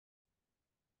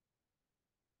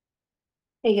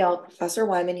Hey y'all, Professor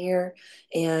Wyman here,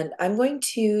 and I'm going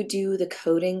to do the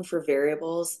coding for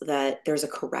variables that there's a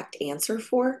correct answer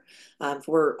for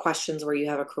questions where you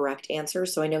have a correct answer.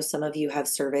 So I know some of you have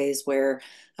surveys where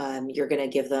you're going to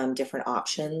give them different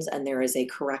options, and there is a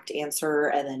correct answer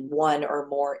and then one or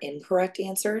more incorrect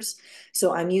answers.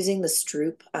 So I'm using the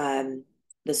Stroop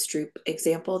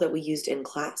example that we used in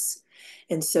class.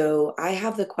 And so I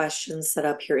have the questions set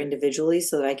up here individually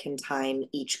so that I can time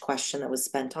each question that was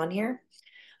spent on here.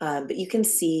 But you can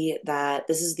see that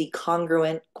this is the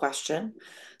congruent question.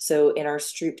 So in our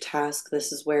Stroop task,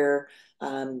 this is where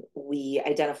we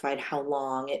identified how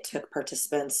long it took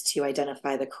participants to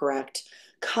identify the correct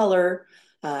color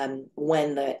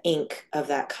when the ink of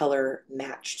that color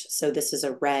matched. So this is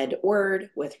a red word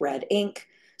with red ink.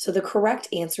 So the correct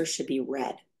answer should be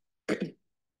red.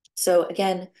 So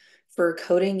again, for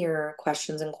coding your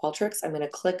questions in Qualtrics, I'm going to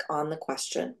click on the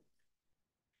question.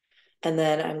 And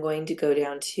then I'm going to go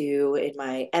down to in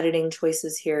my editing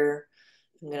choices here,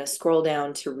 I'm going to scroll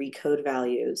down to recode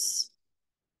values.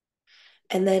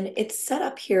 And then it's set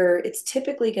up here. It's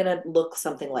typically going to look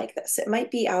something like this. It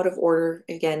might be out of order.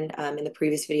 Again, in the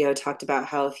previous video, I talked about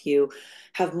how if you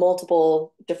have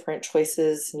multiple different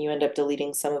choices and you end up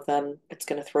deleting some of them, it's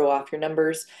going to throw off your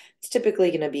numbers. It's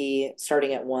typically going to be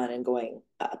starting at 1 and going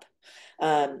up.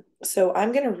 So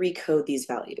I'm going to recode these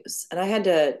values, and I had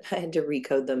to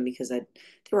recode them because they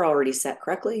were already set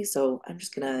correctly. So I'm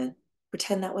just going to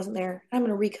pretend that wasn't there. I'm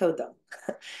going to recode them.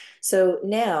 So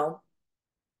now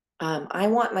I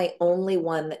want my only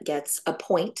one that gets a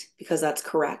point because that's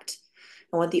correct.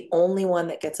 I want the only one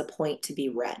that gets a point to be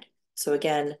red. So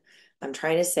again, I'm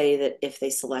trying to say that if they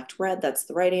select red, that's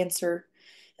the right answer.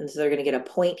 And so they're going to get a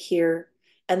point here.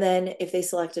 And then if they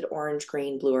selected orange,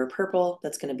 green, blue, or purple,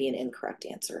 that's going to be an incorrect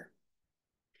answer.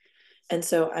 And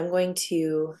so I'm going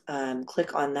to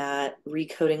click on that,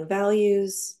 recoding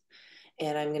values,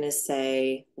 and I'm going to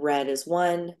say red is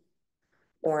 1,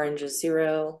 orange is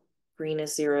 0, green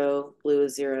is 0, blue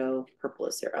is 0, purple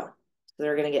is 0. So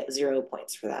they're going to get 0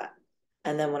 points for that.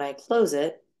 And then when I close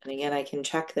it, and again, I can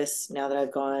check this now that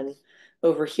I've gone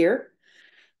over here,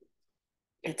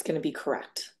 it's going to be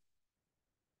correct.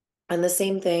 And the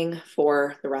same thing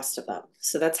for the rest of them.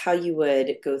 So that's how you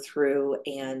would go through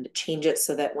and change it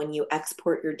so that when you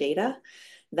export your data,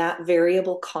 that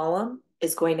variable column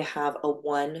is going to have a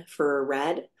 1 for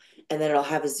red, and then it'll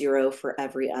have a 0 for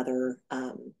every other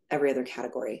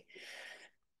category.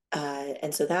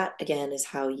 And so that again is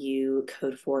how you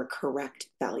code for correct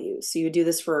values. So you do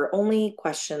this for only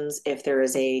questions if there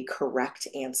is a correct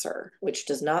answer, which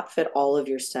does not fit all of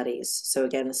your studies. So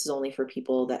again, this is only for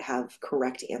people that have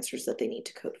correct answers that they need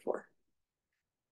to code for.